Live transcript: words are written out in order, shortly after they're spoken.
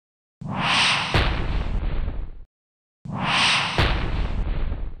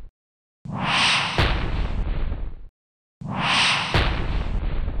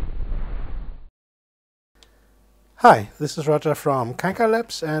Hi, this is Roger from Kanka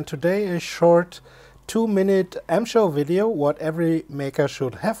Labs, and today a short 2-minute M-Show video. What every maker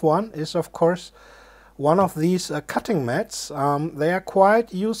should have one is, of course, one of these cutting mats. They are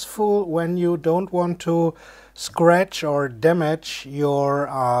quite useful when you don't want to scratch or damage your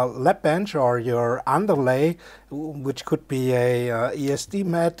lab bench or your underlay, which could be a ESD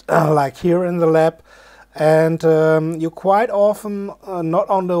mat like here in the lab. And you quite often not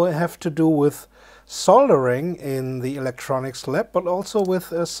only have to do with soldering in the electronics lab, but also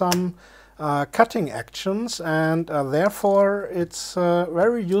with some cutting actions, and therefore it's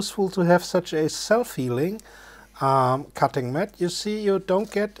very useful to have such a self-healing cutting mat. You see, you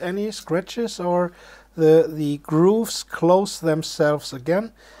don't get any scratches, or the grooves close themselves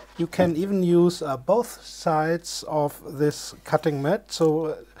again. You can even use both sides of this cutting mat,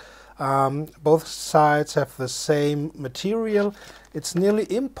 so both sides have the same material. It's nearly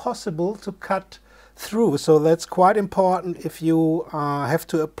impossible to cut through, so that's quite important if you have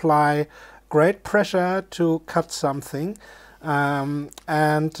to apply great pressure to cut something. Well,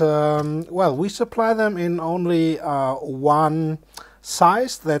 we supply them in only one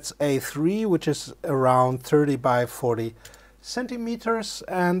size, that's A3, which is around 30 by 40 centimeters.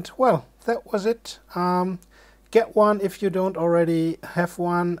 And well, that was it. Get one if you don't already have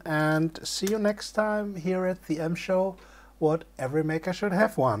one, and see you next time here at the M-Show. What every maker should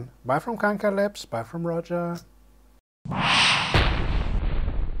have one. Bye from Kanka Labs, bye from Roger.